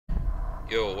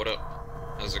Yo, what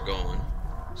up? How's it going?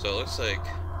 So it looks like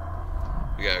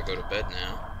we gotta go to bed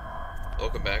now.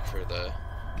 Welcome back for the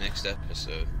next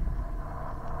episode.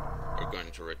 We're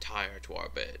going to retire to our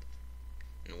bed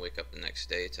and wake up the next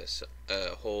day to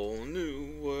a whole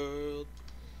new world.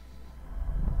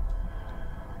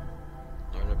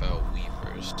 Learn about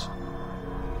weavers.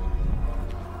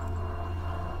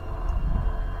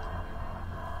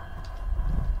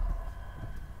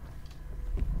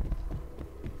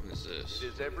 It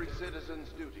is every citizen's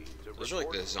duty to Those are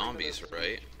like the zombies,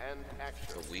 right? And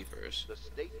action. The weavers. The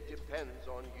state depends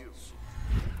on you.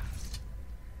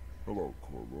 Hello,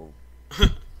 Corvo.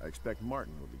 I expect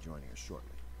Martin will be joining us shortly.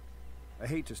 I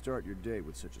hate to start your day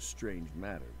with such a strange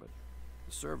matter, but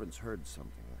the servants heard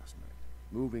something last night,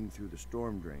 moving through the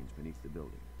storm drains beneath the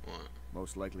building. What?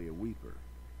 Most likely a weeper,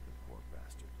 the poor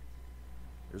bastard.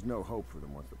 There's no hope for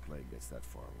them once the plague gets that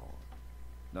far along.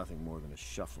 Nothing more than a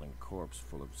shuffling corpse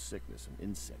full of sickness and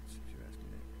insects, if you ask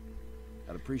me.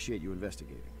 I'd appreciate you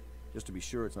investigating, just to be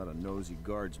sure it's not a nosy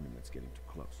guardsman that's getting too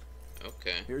close.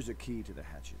 Okay. Here's a key to the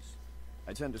hatches.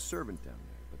 I tend a servant down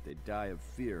there, but they die of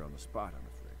fear on the spot, I'm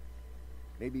afraid.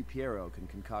 Maybe Piero can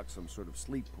concoct some sort of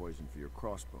sleep poison for your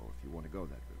crossbow if you want to go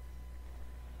that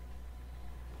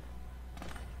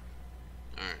route.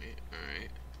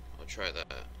 Alright. I'll try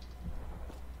that.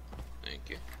 Thank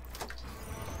you.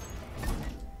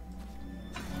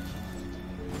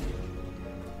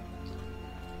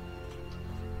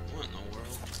 What in the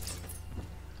world?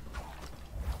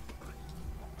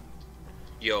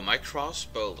 Yo, my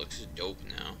crossbow looks dope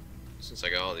now, since I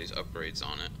got all these upgrades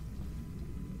on it.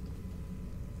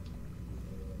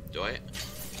 Do I?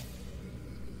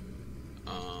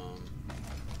 Oh,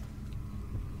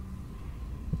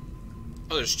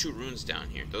 there's 2 runes down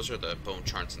here. Those are the bone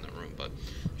charts in the room, but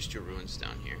there's 2 runes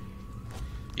down here.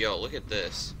 Yo, look at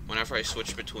this. Whenever I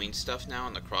switch between stuff now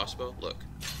on the crossbow, look.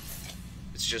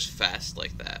 It's just fast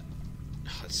like that.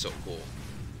 Oh, that's so cool.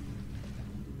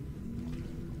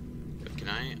 But can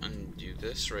I undo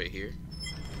this right here?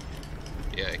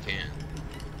 Yeah, I can.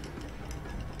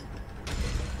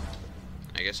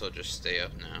 I guess I'll just stay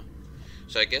up now.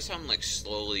 So I guess I'm like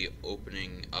slowly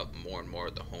opening up more and more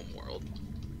of the home world.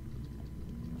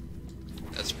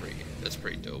 That's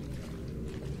pretty dope.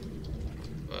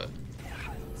 But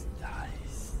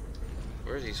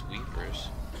where are these weepers?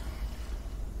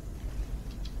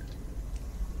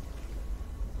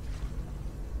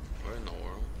 Where in the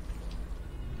world?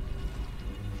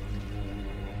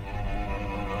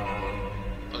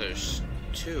 Oh, there's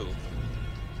 2.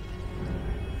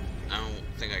 I don't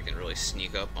think I can really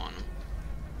sneak up on them.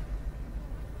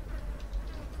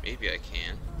 Maybe I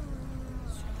can.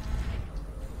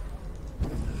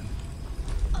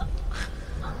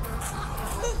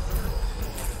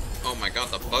 Oh my god,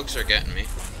 the bugs are getting me.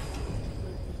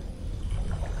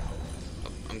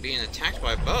 I'm being attacked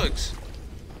by bugs.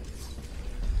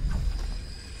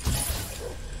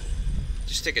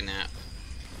 Just take a nap.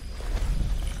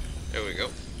 There we go.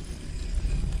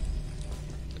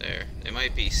 There. They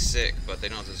might be sick, but they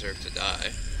don't deserve to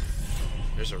die.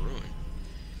 There's a ruin.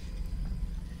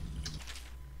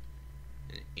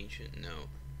 An ancient note.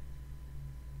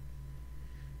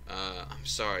 I'm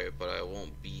sorry, but I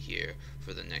won't be here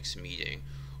for the next meeting,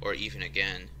 or even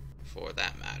again, for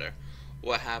that matter.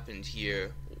 What happened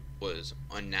here was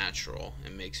unnatural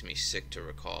and makes me sick to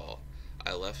recall.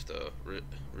 I left the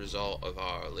result of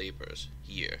our labors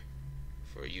here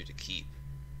for you to keep,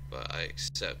 but I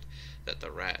accept that the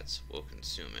rats will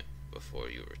consume it before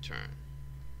you return.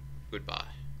 Goodbye.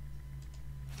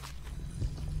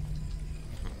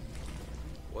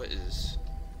 What's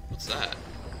that?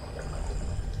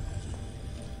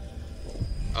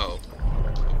 Oh,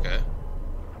 okay.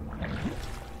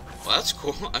 Well, that's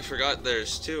cool. I forgot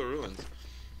there's 2 ruins.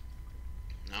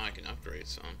 Now I can upgrade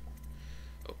some.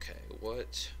 Okay,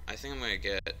 what? I think I'm gonna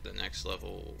get the next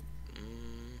level.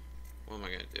 What am I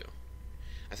gonna do?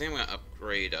 I think I'm gonna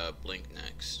upgrade Blink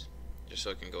next, just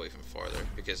so it can go even farther,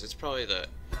 because it's probably the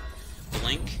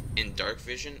Blink and Dark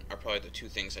Vision are probably the 2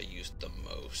 things I use the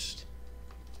most.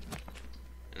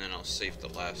 And then I'll save the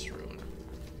last rune.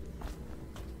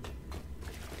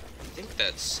 I think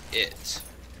that's it.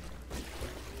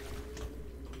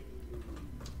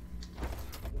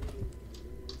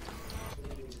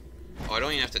 Oh, I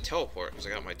don't even have to teleport because I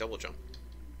got my double jump.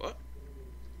 What?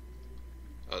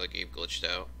 Oh, the game glitched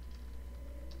out.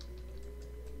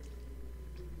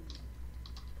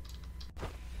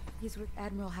 He's with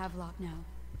Admiral Havelock now.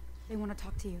 They want to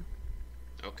talk to you.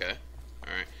 Okay.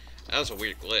 Alright. That was a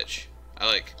weird glitch.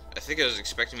 I think it was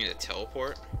expecting me to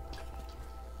teleport,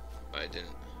 but I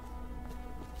didn't.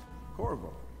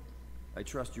 Corvo, I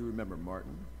trust you remember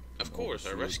Martin. Of course,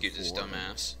 I rescued this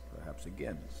dumbass. Perhaps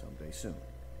again someday soon.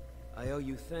 I owe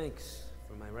you thanks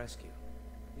for my rescue.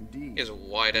 Indeed. He has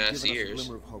wide-ass You've given us a ears.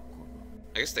 glimmer of hope, Corvo.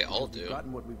 I guess they all do. You've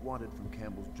gotten what we wanted from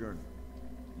Campbell's journal.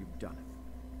 You've done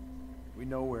it. We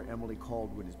know where Emily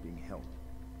Caldwell is being held.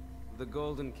 The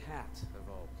Golden Cat, of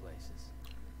all places.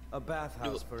 A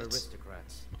bathhouse for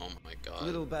aristocrats. Oh my god.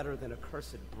 Little better than a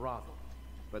cursed brothel.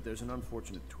 But there's an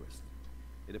unfortunate twist.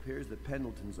 It appears that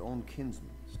Pendleton's own kinsmen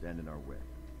stand in our way.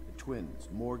 The twins,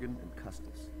 Morgan and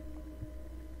Custis.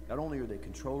 Not only are they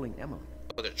controlling Emily,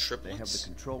 Oh, they're they triplets? have the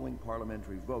controlling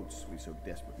parliamentary votes we so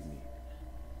desperately need.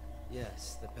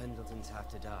 Yes, the Pendletons have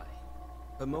to die.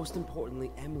 But most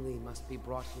importantly, Emily must be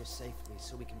brought here safely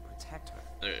so we can protect her.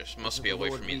 There must be a way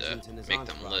for me to make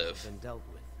them live. Been dealt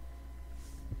with.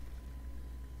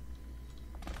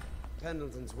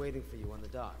 Pendleton's waiting for you on the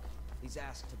dock. He's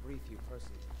asked to brief you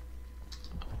personally.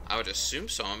 I would assume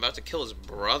so. I'm about to kill his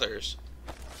brothers.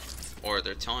 Or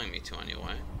they're telling me to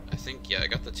anyway. I think, yeah, I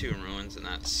got the 2 ruins and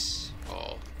that's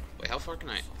all. Wait, how far can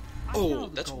I... Oh,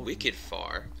 that's wicked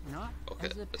far. Okay,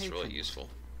 that's really useful.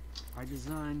 I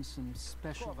designed some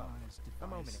specialized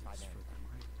devices for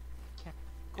them.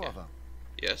 Corvo,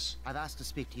 Yes? I've asked to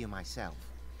speak to you myself.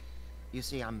 You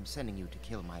see, I'm sending you to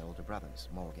kill my older brothers,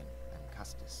 Morgan and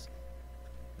Custis.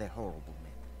 They're horrible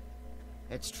men.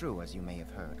 It's true, as you may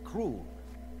have heard. Cruel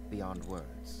beyond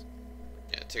words.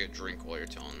 Yeah, take a drink while you're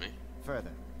telling me.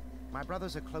 Further, my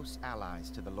brothers are close allies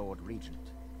to the Lord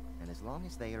Regent, and as long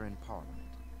as they are in Parliament,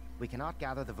 we cannot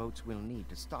gather the votes we'll need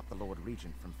to stop the Lord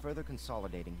Regent from further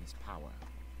consolidating his power.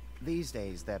 These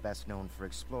days, they're best known for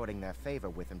exploiting their favor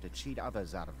with him to cheat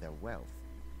others out of their wealth.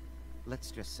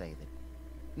 Let's just say that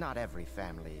not every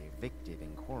family evicted in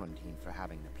quarantine for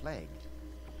having the plague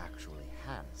actually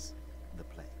has the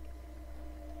plague.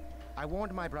 I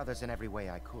warned my brothers in every way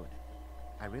I could.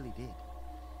 I really did.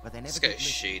 But they never This did guy's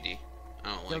listen. shady. I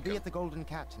don't They'll like be him. at the Golden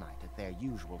Cat tonight at their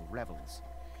usual revels.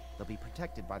 They'll be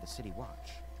protected by the City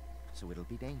Watch, so it'll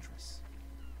be dangerous.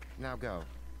 Now go.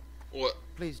 What?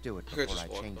 Please do it I could before I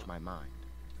just walk change on. my mind.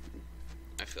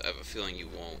 I have a feeling you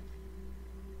won't.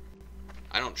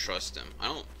 I don't trust him.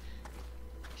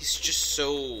 He's just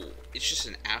so... It's just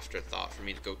an afterthought for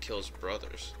me to go kill his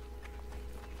brothers.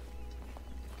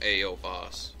 Hey, yo,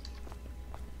 boss.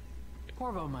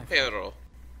 Corvo, my friend, Pero.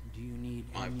 do you need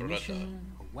My ammunition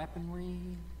or weaponry?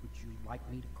 Would you like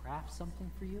me to craft something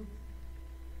for you?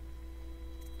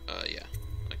 Yeah.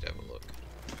 I'd like to have a look.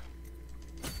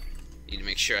 Need to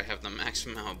make sure I have the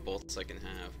maximum amount of bolts I can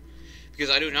have. Because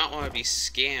I do not want to be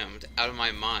scammed out of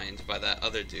my mind by that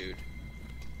other dude.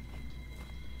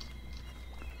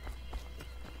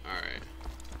 Alright.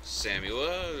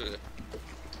 Samuel.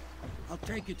 I'll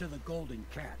take you to the Golden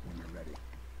Cat when you're ready.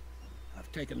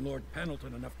 I've taken Lord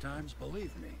Pendleton enough times,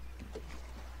 believe me.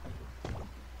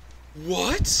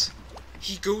 What?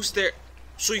 He goes there.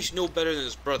 So he's no better than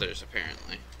his brothers,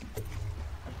 apparently.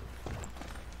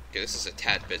 Okay, this is a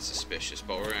tad bit suspicious,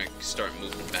 but we're gonna start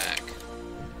moving back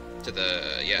to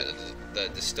the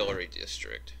distillery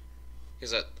district.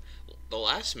 Because at the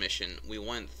last mission, we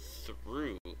went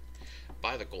through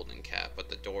by the Golden Cat, but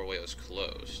the doorway was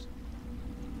closed.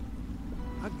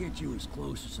 I'll get you as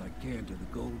close as I can to the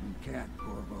Golden Cat,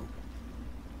 Corvo.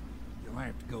 You'll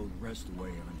have to go the rest of the way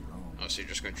on your own. Oh, so you're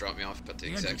just gonna drop me off at the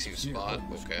entrance exact same is near spot?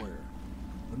 Homer Okay. Square.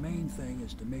 The main thing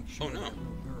is to make sure Oh, no. that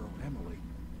little girl, Emily,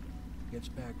 gets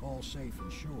back all safe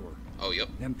and sure. Oh, yep.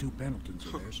 Them 2 Pendletons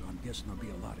are there, so I'm guessing there'll be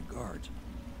a lot of guards.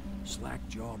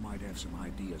 Slackjaw might have some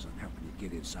ideas on helping you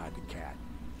get inside the cat,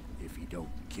 if he don't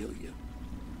kill you.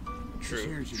 This True,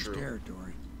 here's his true.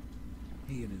 territory.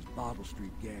 He and his Bottle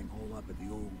Street gang hole up at the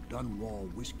old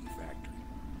Dunwall whiskey factory.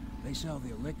 They sell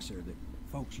the elixir that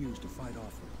folks use to fight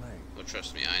off the plague. Well,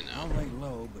 trust me, I I'll know. lay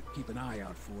low, but keep an eye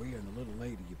out for you and the little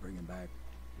lady you bring him back.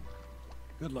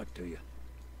 Good luck to you.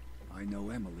 I know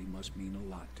Emily must mean a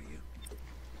lot to you.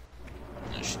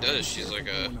 Yeah, she does. She's like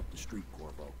a... Going up the street,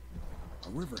 Corvo. A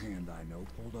river hand I know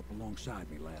pulled up alongside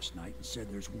me last night and said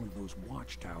there's one of those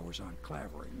watchtowers on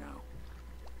Clavering now.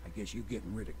 I guess you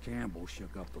getting rid of Campbell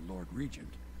shook up the Lord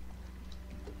Regent.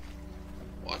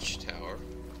 Watchtower.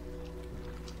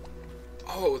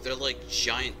 Oh, they're like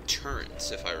giant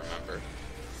turrets, if I remember.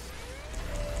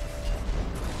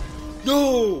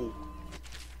 No!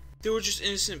 They were just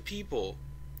innocent people.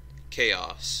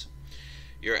 Chaos.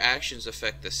 Your actions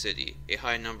affect the city. A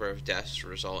high number of deaths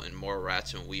result in more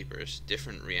rats and weepers,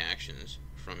 different reactions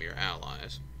from your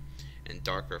allies, and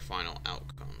darker final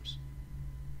outcomes.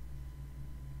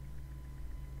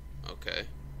 Okay,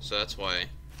 so that's why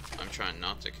I'm trying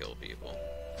not to kill people.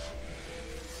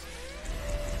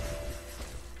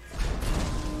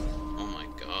 Oh my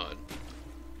god.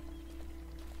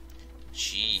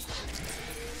 Jeez.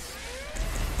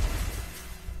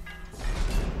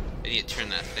 I need to turn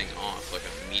that thing off, like,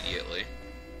 immediately.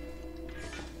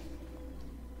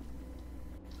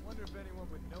 Wonder if anyone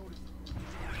would notice.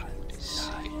 Let's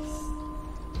see.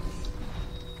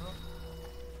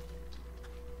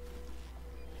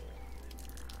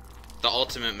 The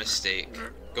ultimate mistake.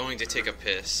 Going to take a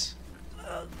piss.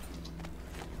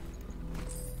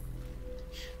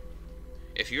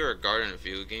 If you're a guard in a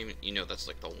video game, you know that's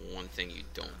like the one thing you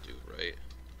don't do, right?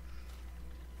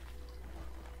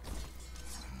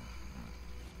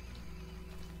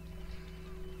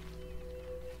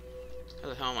 How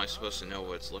the hell am I supposed to know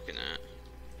what it's looking at?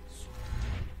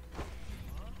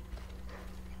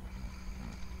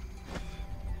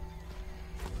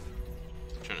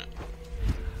 I'm trying to...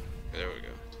 There we go.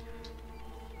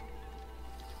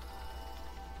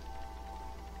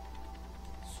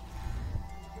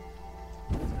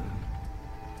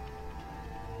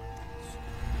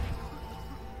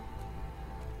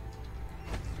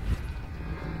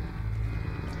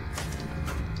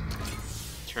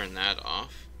 Turn that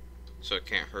off so it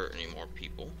can't hurt any more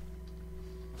people.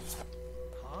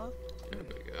 Huh? There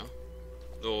we go.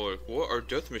 They're like, what? Our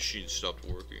death machine stopped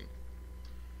working.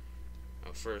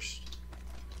 Oh, first.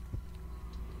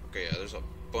 Okay, yeah, there's a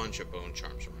bunch of bone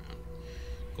charms around.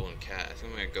 Golden Cat. I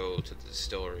think I'm gonna go to the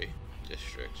distillery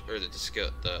district, or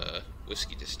the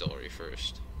whiskey distillery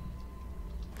first.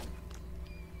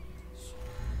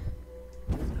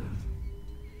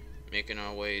 Making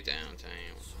our way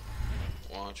downtown.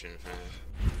 Watching fast.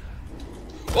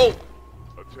 Oh!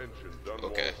 Attention,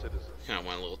 Dunwall Okay. citizens. Kind of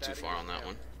went a little too far on that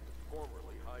one.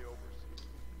 Formerly High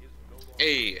Overseer is no longer...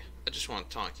 Hey, I just want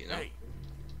to talk, you know. Hey,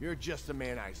 you're just the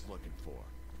man I was looking for.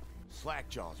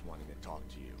 Slackjaw's wanting to talk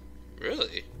to you.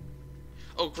 Really?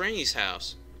 Oh, Granny's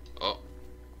house. Oh.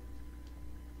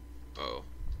 Oh.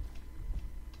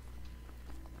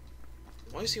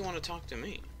 Why does he want to talk to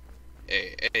me?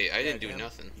 Hey, I didn't do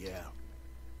nothing. Yeah.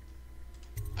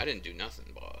 I didn't do nothing,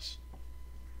 boss.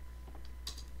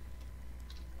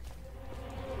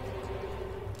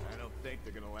 I don't think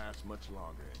they're gonna last much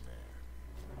longer in there.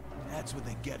 That's what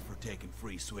they get for taking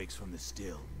free swigs from the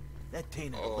still. That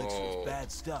tainted elixir is bad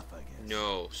stuff, I guess.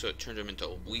 No, so it turned him into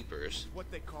weepers.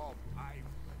 What they call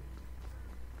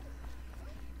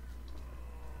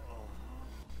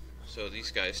So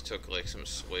these guys took like some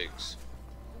swigs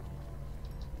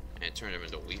and it turned them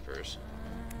into weepers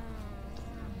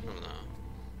from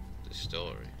the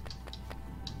distillery.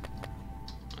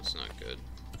 That's not good.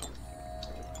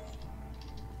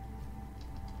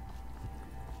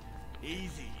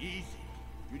 Easy, easy.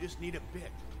 You just need a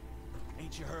bit.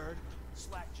 Ain't you heard?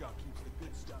 Slackjaw keeps the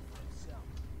good stuff for himself.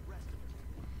 The rest of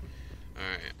it.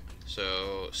 Alright,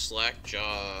 so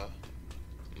Slackjaw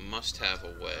must have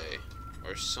a way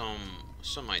or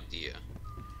some idea,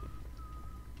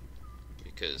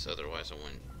 because otherwise I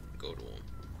wouldn't go to him.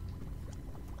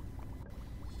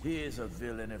 He is a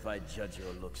villain if I judge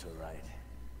your looks aright.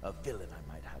 A villain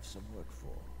I might have some work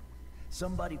for.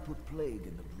 Somebody put plague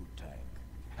in the brute tank.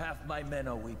 Half my men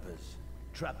are weepers.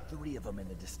 Trapped 3 of them in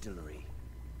the distillery.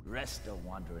 Rest are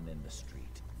wandering in the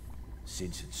street.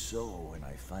 Since it's so, and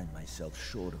I find myself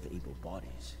short of able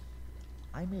bodies,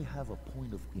 I may have a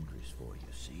point of interest for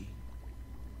you, see?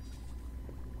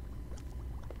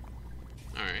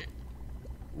 Alright.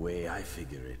 Way I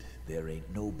figure it, there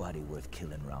ain't nobody worth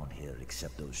killing around here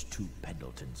except those 2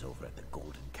 Pendletons over at the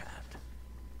Golden Cat.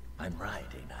 I'm right,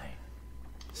 ain't I?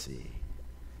 See,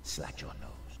 Slackjaw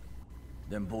knows.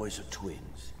 Them boys are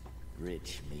twins.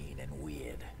 Rich, mean, and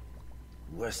weird.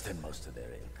 Worse than most of their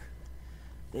ilk.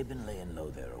 They've been laying low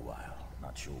there a while,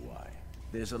 not sure why.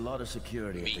 There's a lot of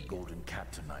security at the Golden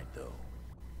Cat tonight, though.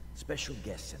 Special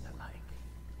guests and the like.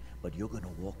 But you're gonna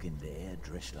walk in there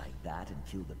dressed like that and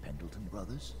kill the Pendleton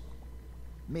brothers?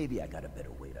 Maybe I got a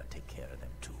better way to take care of them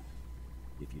too.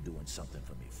 If you're doing something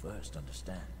for me first,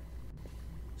 understand?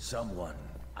 Someone,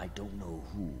 I don't know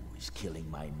who, is killing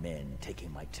my men,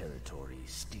 taking my territory,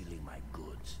 stealing my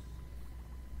goods.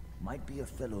 Might be a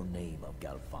fellow named of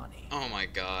Galvani. Oh my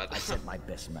god. I sent my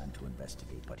best man to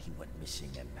investigate, but he went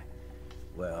missing and...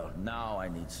 Well, now I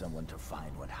need someone to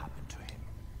find what happened to him.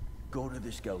 Go to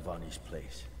this Galvani's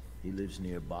place. He lives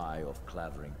nearby off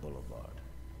Clavering Boulevard.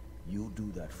 You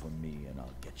do that for me and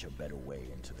I'll get you a better way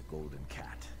into the Golden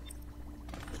Cat.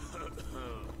 Alright,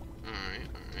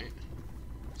 alright.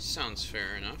 Sounds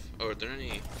fair enough. Oh, are there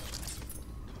any...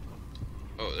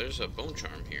 Oh, there's a bone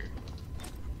charm here.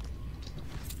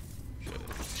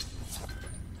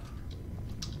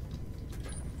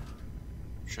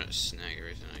 I'm trying to snag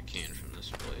everything I can from this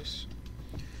place.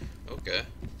 Okay.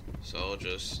 So I'll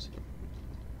just...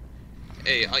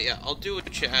 Hey, yeah, I'll do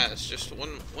what you ask. Just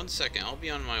one second. I'll be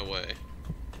on my way.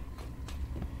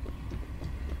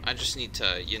 I just need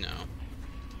to, you know,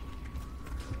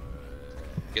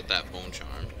 get that bone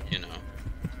charm, you know.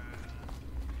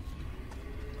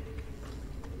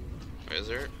 Where is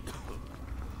there?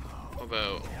 What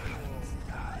about...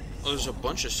 Oh, there's a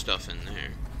bunch of stuff in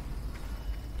there.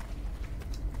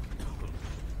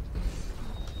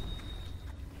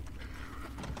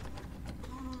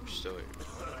 Still here.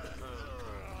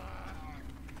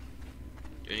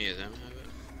 Do any of them have it?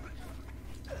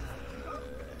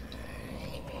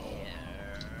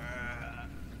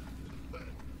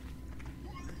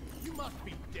 You must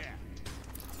be dead.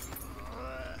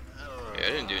 Yeah, I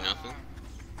didn't do nothing.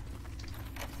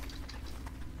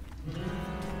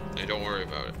 Hey, don't worry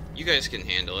about it. You guys can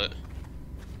handle it.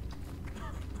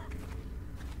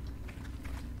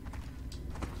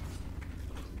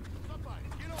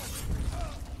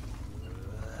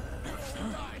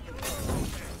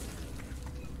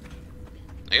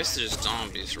 I guess they're just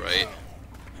zombies, right?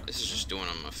 This is just doing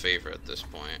them a favor at this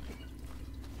point.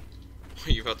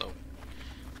 You about to...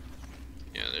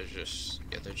 Yeah, they're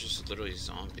just literally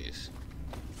zombies.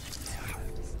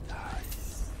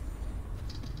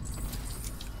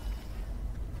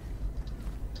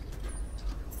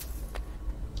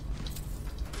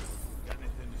 Got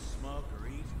anything to smoke or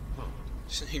eat?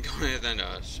 So you got anything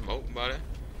to smoke, buddy?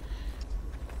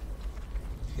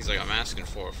 He's like, I'm asking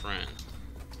for a friend.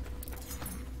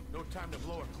 No time to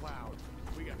blow a cloud.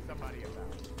 We got somebody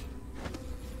about.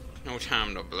 No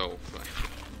time to blow.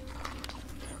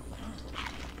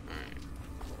 Alright.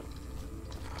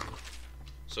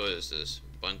 So what is this?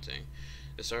 Bunting.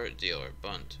 This art dealer,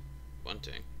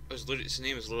 Bunting. Oh, his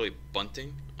name is literally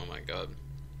Bunting? Oh my god.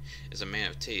 Is a man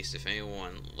of taste. If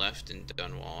anyone left in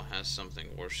Dunwall has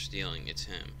something worth stealing, it's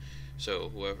him. So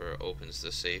whoever opens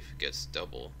the safe gets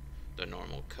double the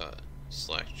normal cut.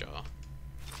 Slackjaw.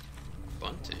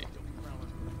 Bunting.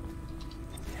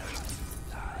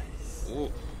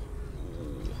 Ooh.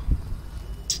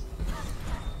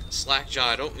 Slackjaw,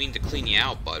 I don't mean to clean you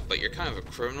out, bud, but you're kind of a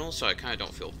criminal, so I kind of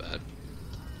don't feel bad.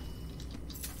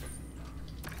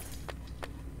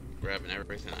 Grabbing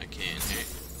everything I can here.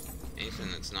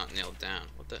 Anything that's not nailed down.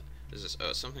 What the is this?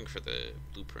 Oh, something for the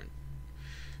blueprint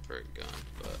for a gun,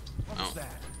 but I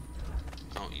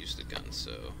don't use the gun,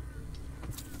 so.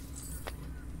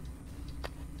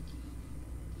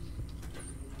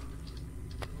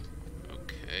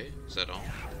 Okay, is that all?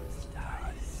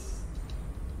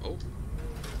 Oh.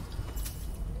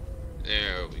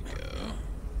 There we go.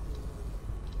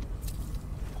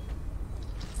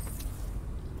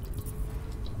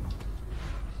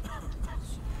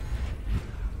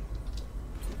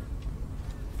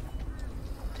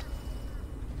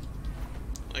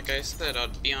 Like I said,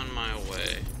 I'd be on my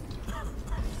way.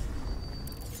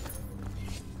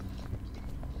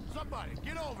 Somebody,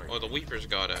 get over Oh, the Weepers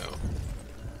got out.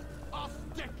 I'll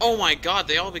stick. Oh my god,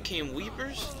 they all became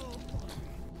Weepers?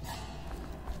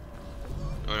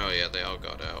 Oh no, yeah, they all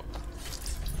got out.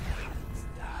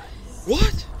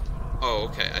 What? Oh,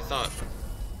 okay, I thought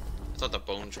the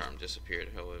bone charm disappeared.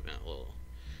 It would have been a little...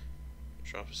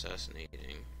 Drop assassinating.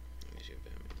 Let me see if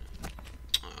I...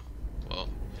 Oh, well,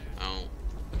 I don't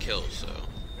kill, so...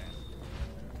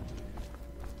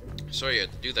 Sorry you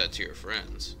had to do that to your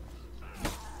friends.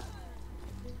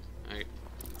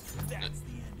 That's the end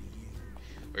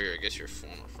of you. Or I guess your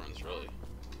former friends, really.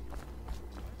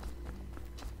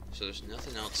 So there's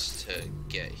nothing else to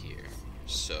get here.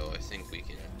 So I think we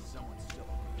can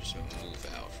just move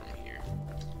out from here.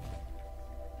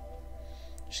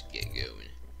 Just get going.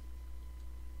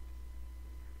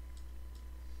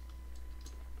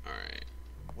 Alright.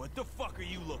 What the fuck are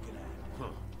you looking at?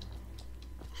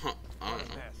 Huh. I don't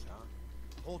know. Mess, huh?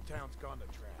 Whole town's gone to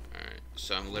trash. Alright.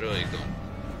 So I'm literally going...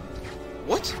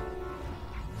 What?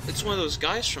 It's one of those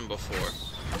guys from before.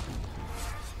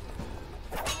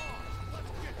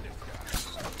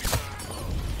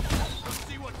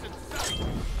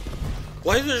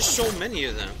 Why are there so many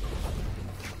of them?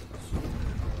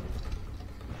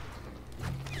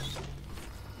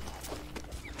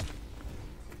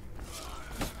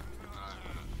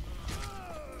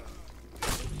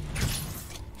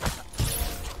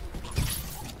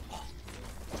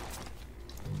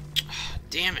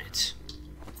 Damn it.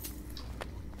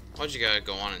 Why'd you gotta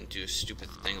go on and do a stupid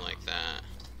thing like that?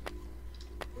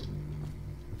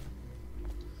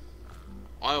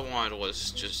 All I wanted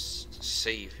was just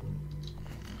save.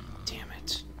 Damn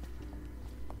it.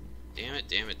 Damn it,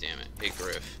 damn it, damn it. Hey,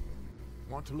 Griff.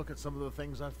 Want to look at some of the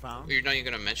things I've found? You're not even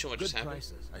gonna mention what just happened? Good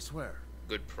prices, I swear.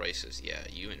 Good prices, yeah.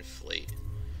 You inflate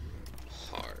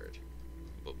hard.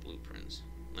 But blueprints.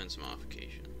 Lens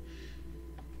modification.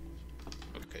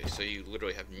 Okay, so you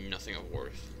literally have nothing of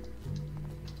worth.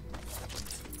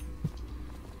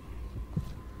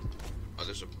 Oh,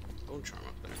 there's a bone charm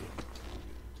up there.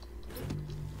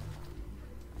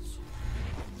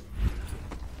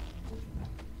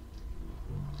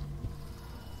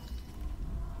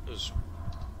 Those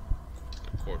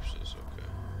corpses, okay.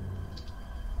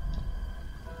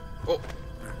 Oh!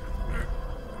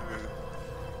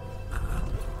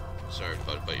 Sorry,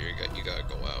 bud, but you gotta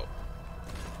go out.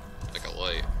 Like a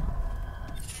light.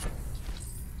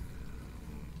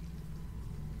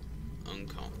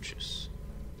 Unconscious.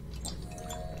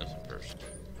 Nothing personal.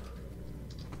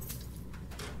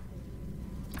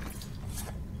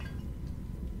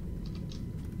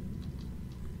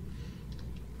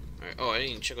 Alright, oh, I didn't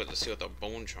even check out to see what the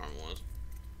bone charm was.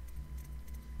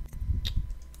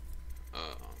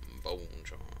 Bone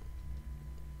charm.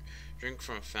 Drink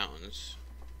from fountains.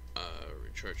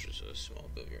 Recharges a small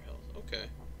bit of your health. Okay.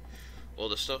 Well,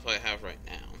 the stuff I have right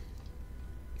now.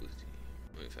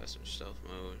 Moving faster in stealth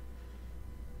mode.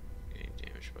 Getting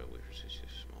damaged by weapons is a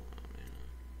small amount of mana.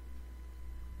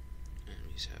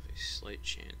 Enemies have a slight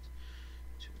chance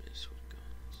to miss with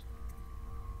guns.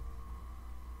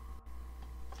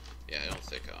 Yeah, I don't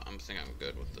think I'm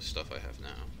good with the stuff I have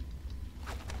now.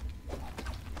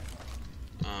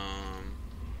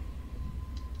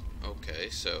 Okay,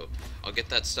 so I'll get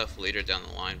that stuff later down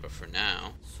the line, but for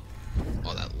now,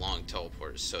 oh, that long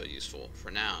teleport is so useful.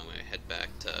 For now, I'm gonna head back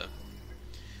to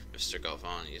Mr.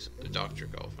 Galvani's, Dr.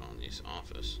 Galvani's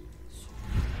office.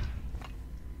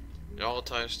 It all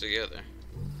ties together.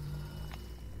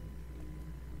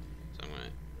 So I'm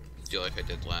gonna do like I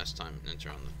did last time and enter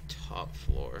on the top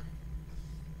floor.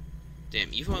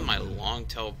 Damn, even with my long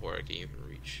teleport, I can't even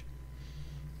reach.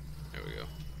 There we go.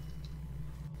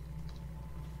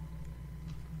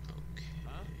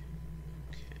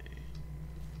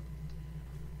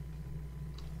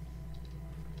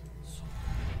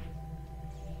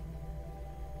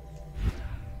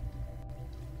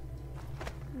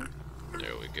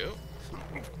 There we go.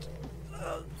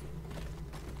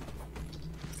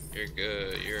 You're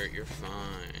good. You're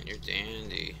fine. You're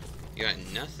dandy. You got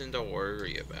nothing to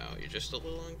worry about. You're just a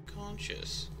little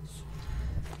unconscious.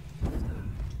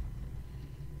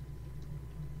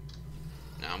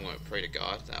 Now I'm going to pray to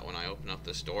God that when I open up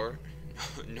this door,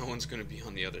 no one's going to be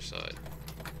on the other side.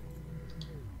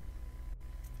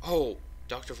 Oh,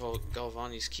 Dr.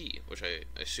 Galvani's key, which I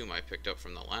assume I picked up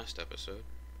from the last episode.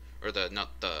 Or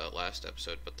not the last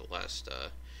episode, but the last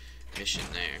mission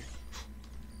there.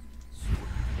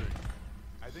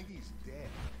 I think he's dead,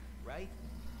 right?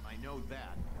 I know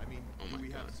that. I mean, oh my we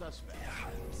God. have suspects.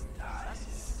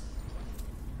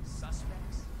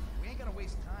 Suspects? We ain't gonna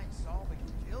waste time solving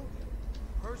who killed him.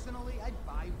 Personally, I'd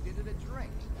buy who did it a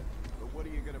drink. But what are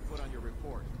you gonna put on your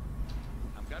report?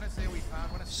 I'm gonna say we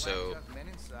found one of Slackjaw's men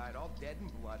inside, all dead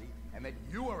and bloody, and that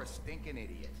you are a stinking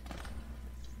idiot.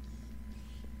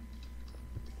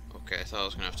 Okay, I thought I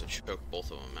was gonna have to choke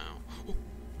both of them out. Oh,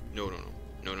 no.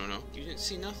 You didn't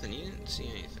see nothing. You didn't see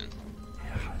anything.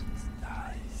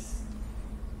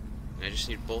 I just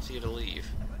need both of you to leave.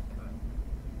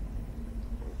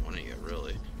 Or one of you,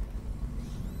 really.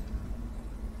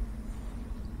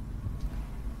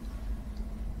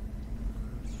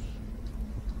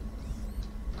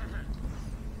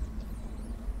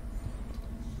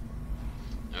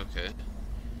 Okay.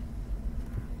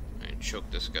 I choke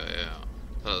this guy out.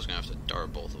 I thought I was gonna have to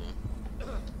dart both of them.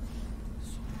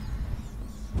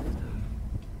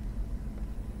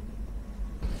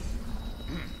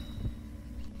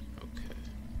 Okay.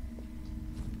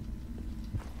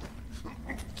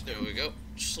 There we go.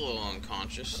 Just a little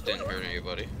unconscious. Didn't hurt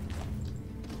anybody.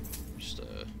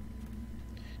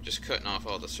 Just cutting off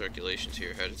all the circulation to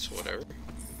your head. It's whatever.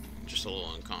 Just a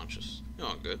little unconscious. You're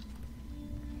all good.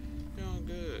 You're all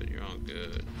good. You're all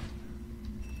good.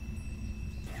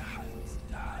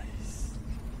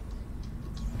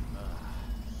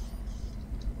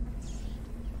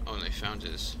 Oh, and they found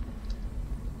his...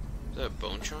 Is that a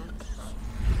bone charm?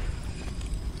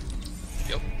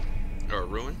 Yep. Or a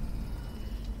ruin?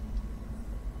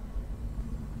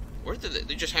 Where did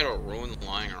they just had a ruin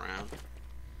lying around?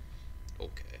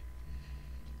 Okay.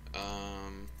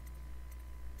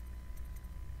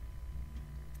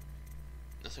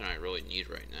 Nothing I really need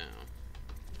right now.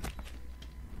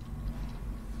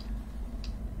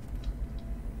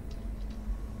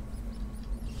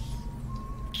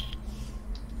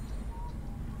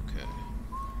 Okay.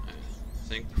 I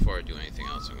think before I do anything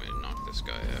else, I'm going to knock this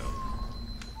guy out.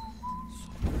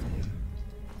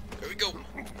 There we go!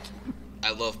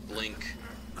 I love Blink.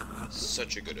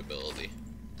 Such a good ability.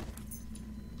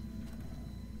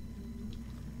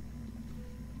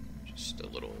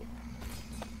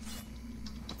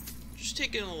 Just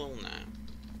taking a little nap.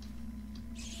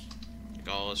 Like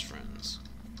all his friends.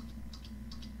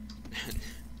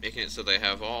 Making it so they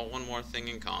have all one more thing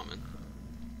in common.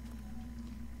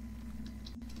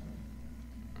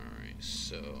 Alright,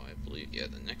 so I believe, yeah,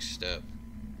 the next step.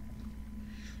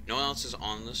 No one else is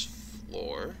on this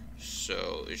floor,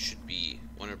 so it should be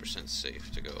 100%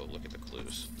 safe to go look at the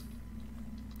clues.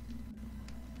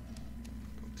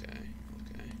 Okay,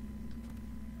 okay.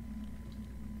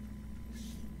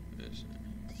 What is it?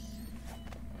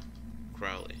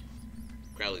 Crowley.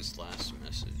 Crowley's last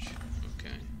message.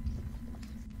 Okay.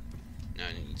 Now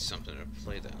I need something to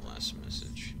play that last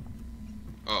message.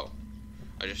 Oh.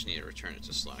 I just need to return it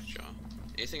to Slackjaw.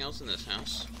 Anything else in this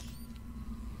house?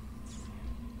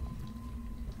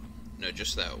 No,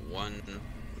 just that one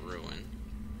ruin.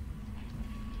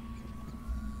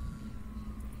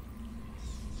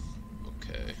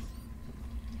 Okay.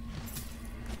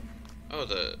 Oh,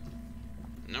 the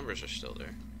numbers are still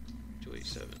there.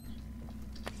 287.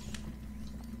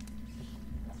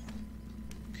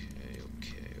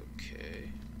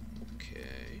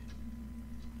 Okay.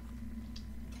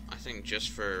 I think just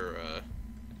for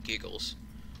giggles,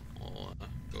 I'll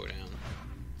go down.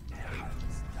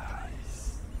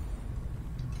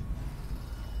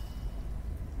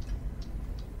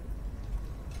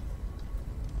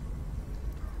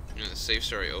 You know, the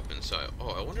safe's already open, so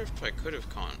I wonder if I could have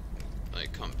come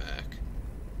back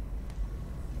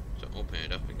to open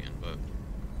it up again, but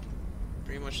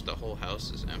pretty much the whole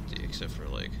house is empty except for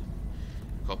like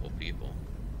a couple people.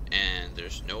 And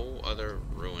there's no other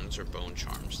ruins or bone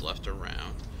charms left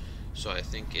around, so I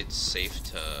think it's safe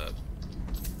to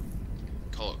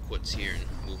call it quits here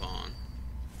and move on.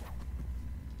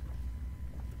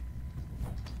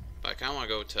 But I kind of want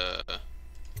to go to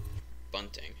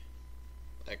Bunting,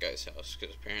 that guy's house,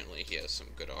 because apparently he has some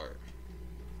good art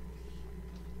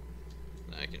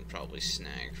that I can probably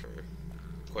snag for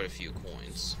quite a few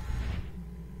coins.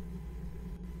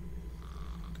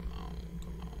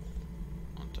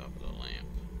 Top of the lamp.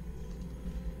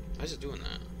 Why is it doing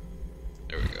that?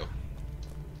 There we go.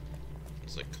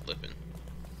 It's like clipping.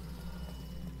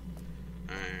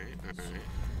 Alright.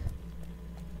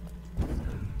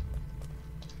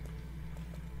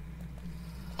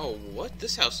 Oh, what?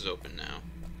 This house is open now.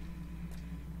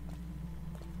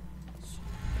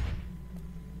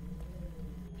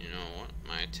 You know what?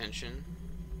 My attention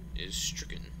is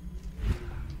stricken.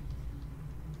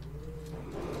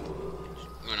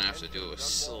 I'm gonna have to do a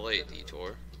slight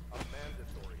detour.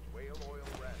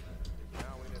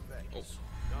 Oh.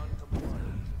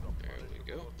 There we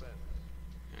go.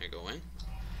 Can I go in?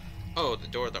 Oh, the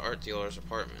door of the art dealer's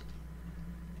apartment.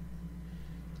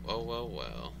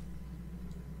 Well.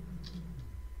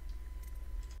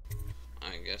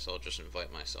 I guess I'll just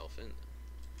invite myself in.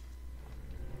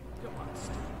 Come on,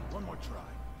 Steve. One more try.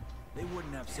 They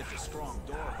wouldn't have such a strong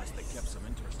door unless they kept some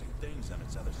interesting things on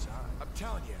its other side. I'm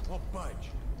telling you, it won't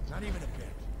budge. Not even a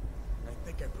bit. I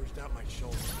think I bruised out my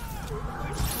shoulder.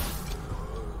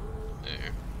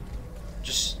 There.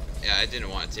 Yeah, I didn't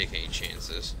want to take any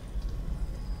chances.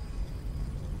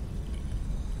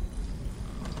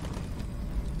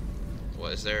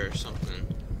 Was there something?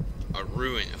 A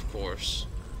ruin, of course.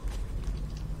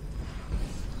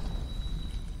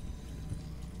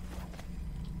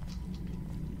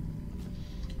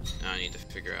 Now I need to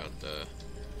figure out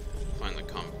find the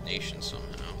combination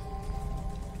somehow.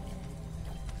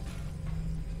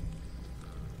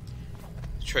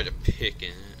 Try to pick in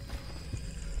it.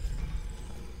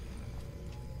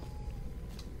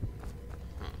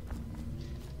 Huh.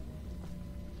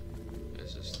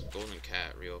 This is the Golden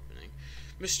Cat reopening.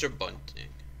 Mr.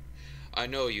 Bunting, I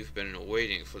know you've been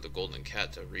waiting for the Golden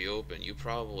Cat to reopen. You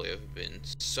probably have been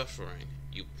suffering,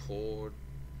 you poor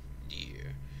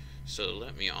dear. So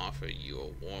let me offer you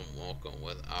a warm welcome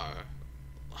with our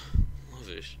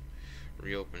lavish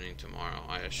reopening tomorrow.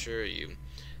 I assure you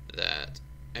that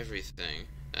everything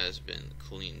has been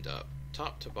cleaned up,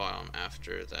 top to bottom,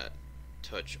 after that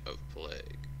touch of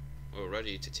plague. We're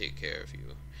ready to take care of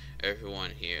you.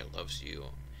 Everyone here loves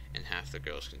you, and half the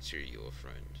girls consider you a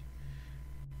friend.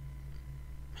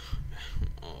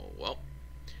 Oh, well.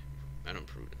 Madam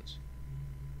Prudence.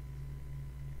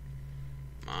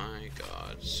 My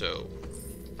god, so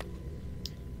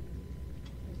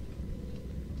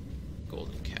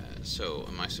Golden Cat. So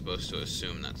am I supposed to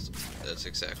assume that's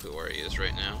exactly where he is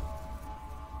right now?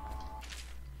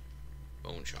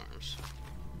 Bone charms.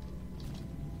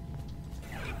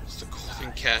 It's the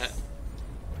Golden Cat.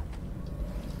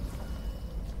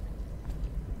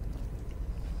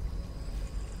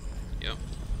 Yep.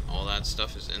 All that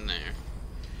stuff is in there.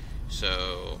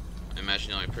 So I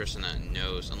imagine the only person that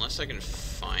knows, unless I can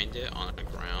find it on the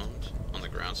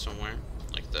ground somewhere,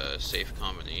 like the safe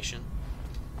combination,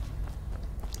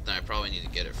 then I probably need to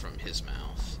get it from his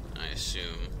mouth. And I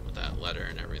assume with that letter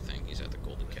and everything, he's at the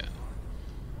Golden Cat.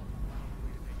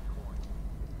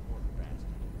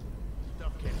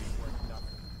 Stuff can't be worth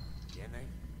nothing. Can they?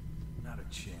 Not a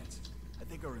chance. I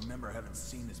think I remember having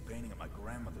seen this painting at my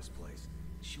grandmother's place.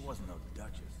 She wasn't no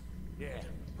duchess. Yeah,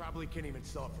 probably can't even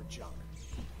sell it for junk.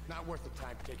 Not worth the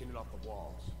time taking it off the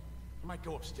walls. I might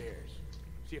go upstairs,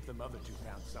 see if them other two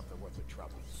found something worth the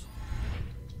trouble.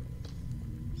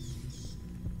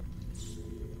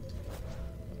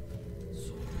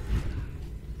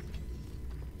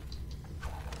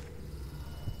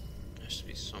 There has to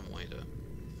be some way to...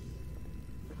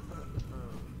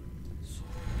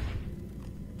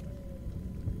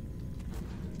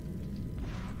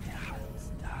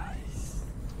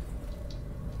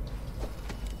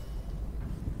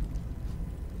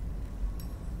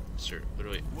 Sir,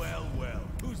 literally... Well, well,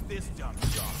 who's this dumb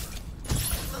jobber?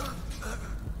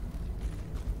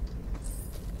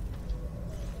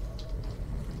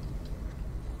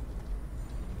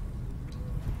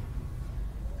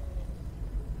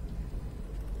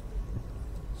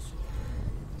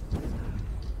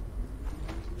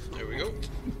 There we go.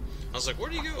 I was like,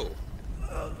 where'd he go?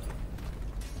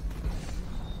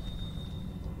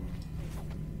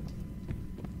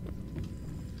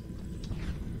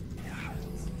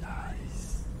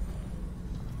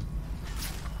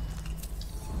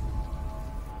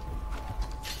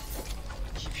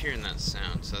 Hearing that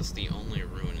sound, so that's the only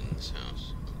ruin in this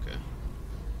house. Okay.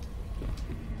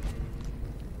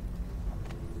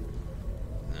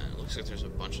 And it looks like there's a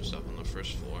bunch of stuff on the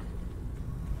first floor.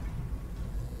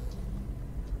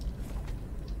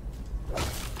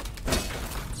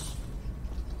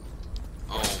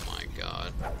 Oh my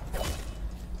god.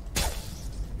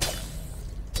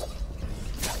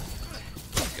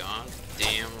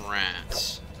 Goddamn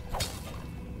rats.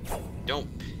 Don't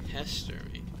pester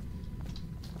me.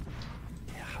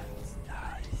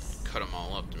 Cut them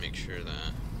all up to make sure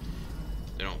that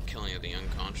they don't kill any of the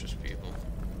unconscious people.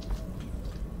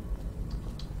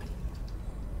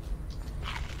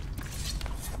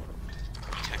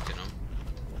 Protecting them.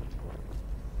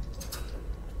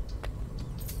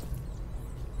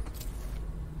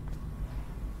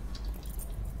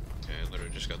 Okay, I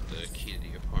literally just got the key to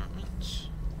the apartment.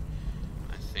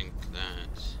 I think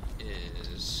that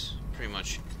is pretty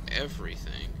much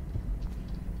everything.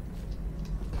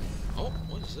 Oh,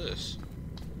 what is this?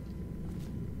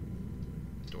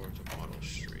 Door to Bottle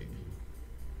Street.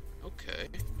 Okay.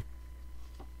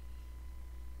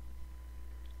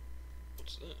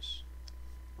 What's this?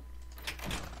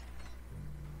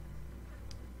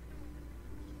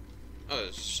 Oh,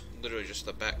 it's literally just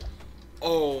the back.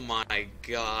 Oh my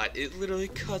god, it literally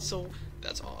cuts a...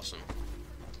 That's awesome.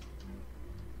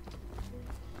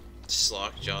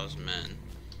 Slackjaw's men.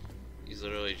 He's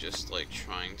literally just like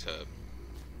trying to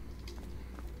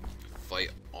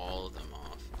fight all of them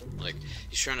off. Like,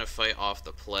 he's trying to fight off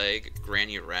the Plague,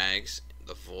 Granny Rags,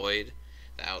 the Void,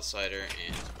 the Outsider,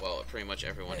 and, well, pretty much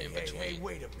everyone in between. Hey,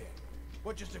 wait a minute.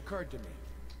 What just occurred to me?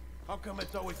 How come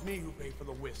it's always me who pay for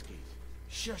the whiskeys?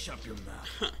 Shush up your mouth.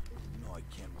 You know I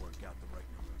can't work out the right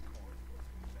number of cards.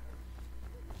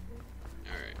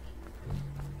 Alright.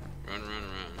 Run, run,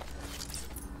 run.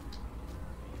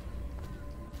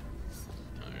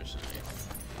 Oh, there's any.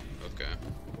 Okay.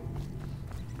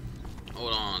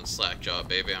 Hold on, Slackjaw,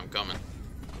 baby, I'm coming.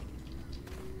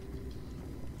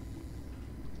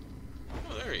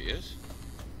 Oh, there he is.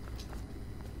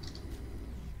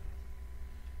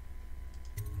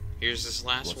 Here's his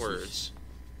last words. This?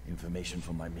 Information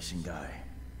from my missing guy.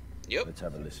 Yep. Let's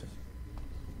have a listen.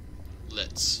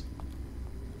 Let's.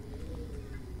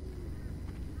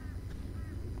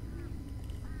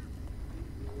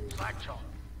 Slackjaw,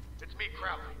 it's me,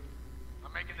 Crowley.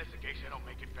 I'm making this in case I don't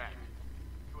make it back.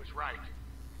 He was right.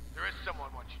 There is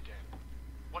someone wants you dead.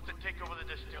 Wants to take over the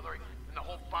distillery and the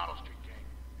whole Bottle Street gang.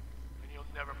 And you'll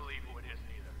never believe who it is,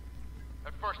 neither.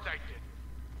 At first I did.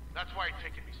 That's why it's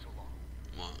taken me so long.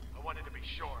 What? I wanted to be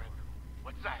sure, and...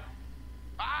 What's that?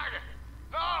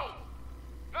 No!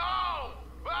 No!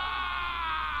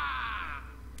 Ah!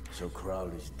 So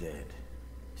Crowley's dead.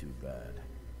 Too bad.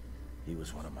 He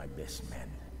was one of my best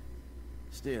men.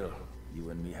 Still,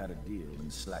 you and me had a deal,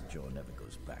 and Slackjaw never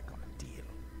goes back on a deal.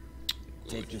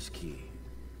 Good. Take this key.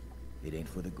 It ain't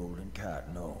for the Golden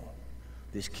Cat, no.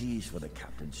 This key's for the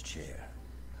captain's chair.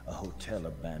 A hotel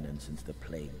abandoned since the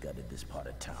plague gutted this part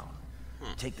of town.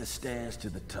 Take the stairs to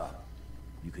the top.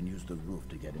 You can use the roof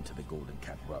to get into the Golden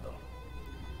Cat Brother.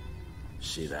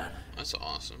 See that? That's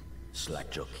awesome.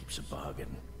 Slackjaw keeps a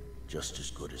bargain, just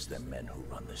as good as them men who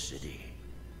run the city.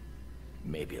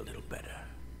 Maybe a little better.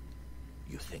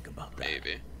 You think about that?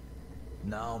 Maybe.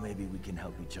 Now maybe we can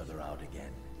help each other out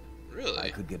again. Really? I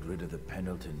could get rid of the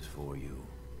Pendletons for you,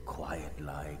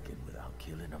 quiet-like and without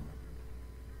killing them.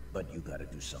 But you gotta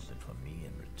do something for me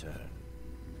in return.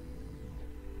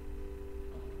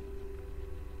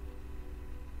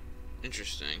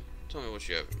 Interesting. Tell me what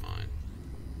you have in mind.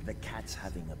 The Cat's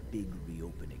having a big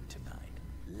reopening tonight.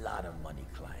 Lot of money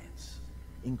clients,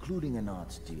 including an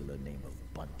arts dealer named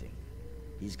of Bunting.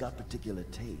 He's got particular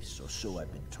tastes, or so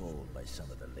I've been told by some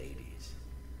of the ladies.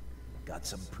 Got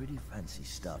some pretty fancy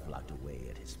stuff locked away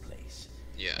at his place.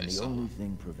 Yeah, and I the saw. only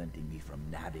thing preventing me from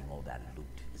nabbing all that loot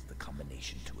is the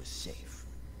combination to a safe.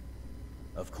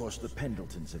 Of course, the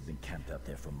Pendletons have been camped out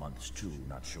there for months too,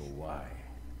 not sure why.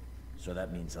 So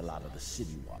that means a lot of the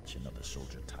City Watch and other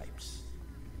soldier types.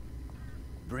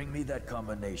 Bring me that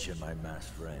combination, my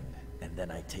masked friend, and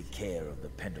then I take care of the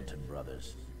Pendleton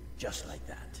brothers. Just like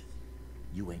that.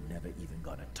 You ain't never even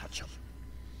gonna touch them.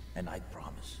 And I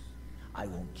promise, I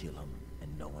won't kill them,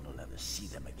 and no one will ever see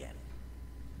them again.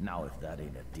 Now if that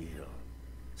ain't a deal,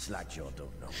 Slackjaw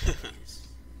don't know what it is.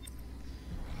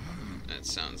 That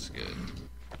sounds good.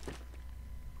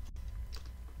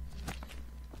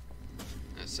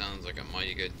 That sounds like a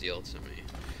mighty good deal to me.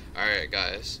 Alright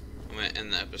guys, I'm going to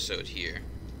end the episode here.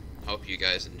 Hope you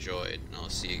guys enjoyed, and I'll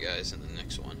see you guys in the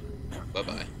next one.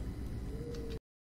 Bye-bye.